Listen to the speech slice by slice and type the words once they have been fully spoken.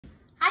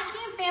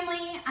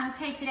family.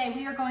 Okay, today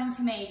we are going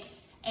to make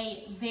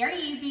a very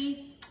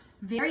easy,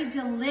 very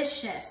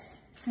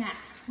delicious snack.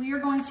 We are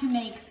going to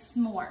make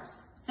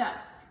s'mores. So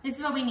this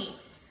is what we need.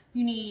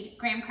 You need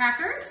graham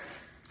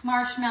crackers,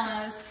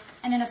 marshmallows,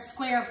 and then a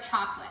square of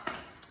chocolate.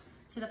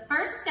 So the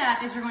first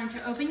step is you're going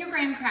to open your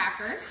graham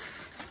crackers.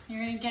 You're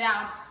going to get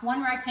out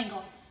one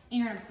rectangle and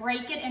you're going to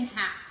break it in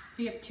half.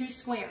 So you have two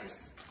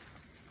squares.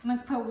 I'm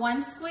going to put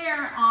one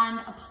square on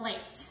a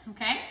plate,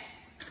 okay?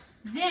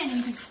 Then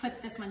you can just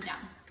put this one down.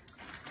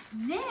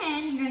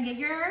 Then you're gonna get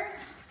your,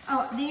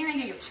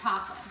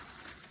 chocolate.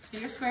 Get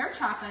your square of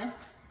chocolate, and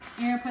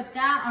you're gonna put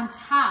that on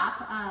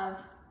top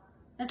of,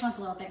 this one's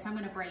a little big, so I'm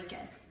gonna break it.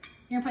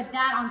 You're gonna put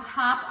that on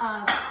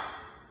top of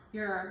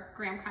your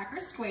graham cracker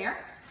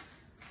square.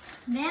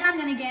 Then I'm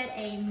gonna get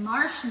a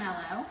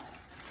marshmallow,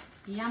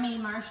 yummy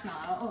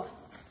marshmallow. Oh,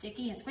 it's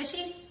sticky and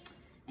squishy.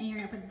 And you're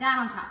gonna put that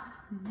on top.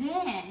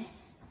 Then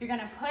you're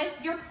gonna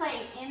put your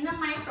plate in the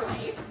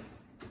microwave.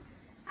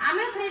 I'm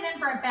gonna put it in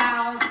for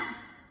about,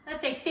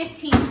 let's say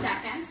 15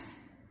 seconds.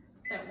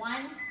 So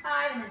 1,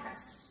 5, and then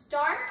press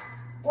start.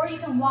 Or you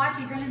can watch,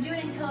 you're gonna do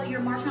it until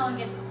your marshmallow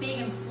gets big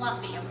and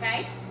fluffy,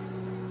 okay?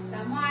 So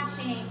I'm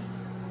watching.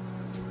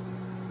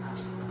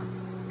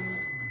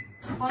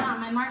 Hold on,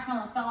 my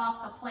marshmallow fell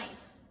off the plate.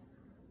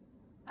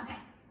 Okay,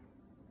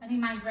 I think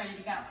mine's ready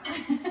to go.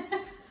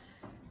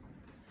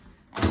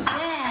 And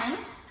then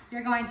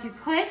you're going to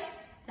put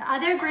the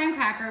other graham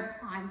cracker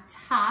on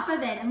top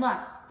of it. And look,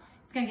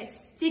 it's gonna get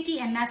sticky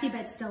and messy,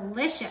 but it's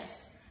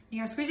delicious.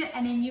 You're gonna squeeze it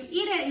and then you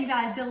eat it and you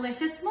got a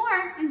delicious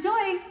s'more.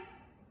 Enjoy.